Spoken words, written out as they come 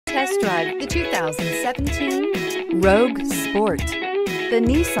test drive the 2017 Rogue Sport. The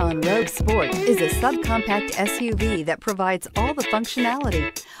Nissan Rogue Sport is a subcompact SUV that provides all the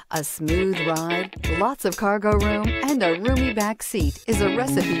functionality. A smooth ride, lots of cargo room, and a roomy back seat is a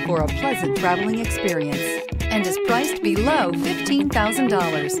recipe for a pleasant traveling experience and is priced below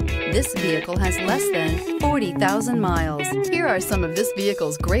 $15,000. This vehicle has less than 40,000 miles. Here are some of this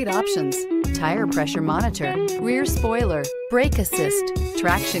vehicle's great options: tire pressure monitor, rear spoiler, brake assist,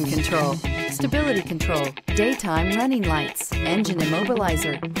 traction control, stability control, daytime running lights, engine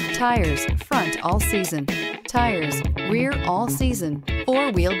immobilizer, tires front all season, tires rear all season,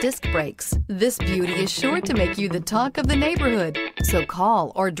 four-wheel disc brakes. This beauty is sure to make you the talk of the neighborhood. So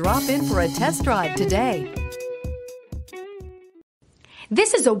call or drop in for a test drive today.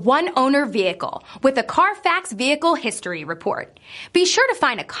 This is a one-owner vehicle with a Carfax Vehicle History Report. Be sure to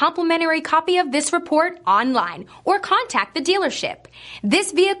find a complimentary copy of this report online or contact the dealership.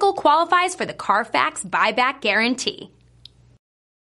 This vehicle qualifies for the Carfax Buyback Guarantee.